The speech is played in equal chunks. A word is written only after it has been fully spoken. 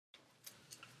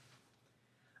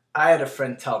I had a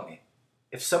friend tell me,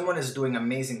 if someone is doing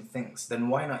amazing things, then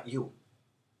why not you?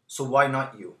 So why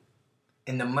not you?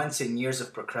 In the months and years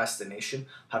of procrastination,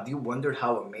 have you wondered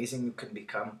how amazing you can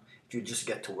become if you just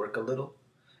get to work a little?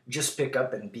 Just pick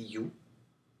up and be you.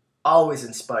 Always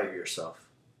inspire yourself.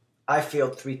 I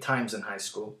failed 3 times in high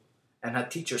school, and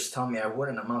had teachers tell me I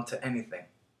wouldn't amount to anything.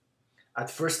 At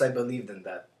first, I believed in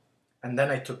that, and then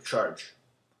I took charge.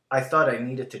 I thought I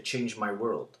needed to change my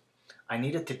world. I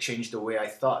needed to change the way I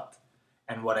thought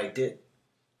and what I did.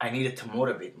 I needed to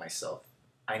motivate myself.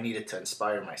 I needed to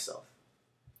inspire myself.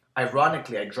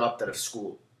 Ironically, I dropped out of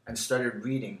school and started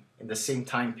reading in the same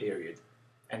time period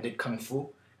and did kung fu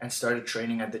and started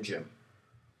training at the gym.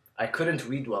 I couldn't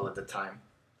read well at the time,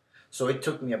 so it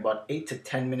took me about 8 to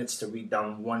 10 minutes to read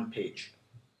down one page.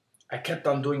 I kept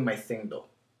on doing my thing though.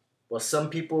 While some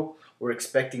people were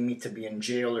expecting me to be in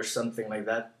jail or something like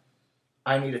that,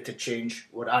 I needed to change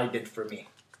what I did for me.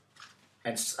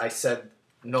 And I said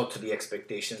no to the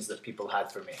expectations that people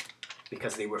had for me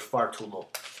because they were far too low.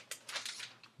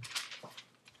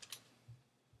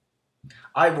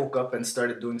 I woke up and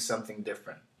started doing something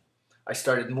different. I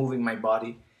started moving my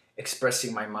body,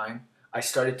 expressing my mind. I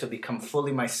started to become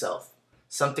fully myself,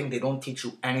 something they don't teach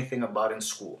you anything about in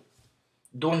school.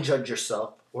 Don't judge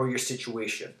yourself or your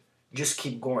situation. Just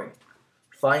keep going.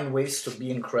 Find ways to be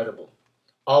incredible.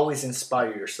 Always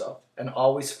inspire yourself and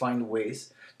always find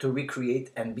ways to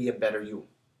recreate and be a better you.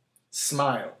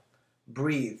 Smile,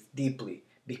 breathe deeply,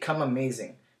 become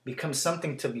amazing, become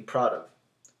something to be proud of.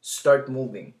 Start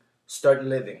moving, start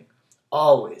living.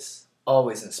 Always,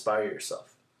 always inspire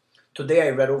yourself. Today I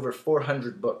read over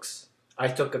 400 books. I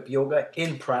took up yoga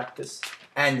in practice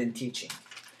and in teaching.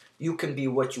 You can be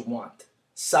what you want.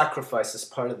 Sacrifice is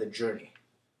part of the journey.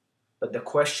 But the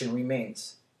question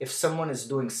remains, if someone is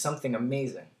doing something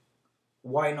amazing,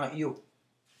 why not you?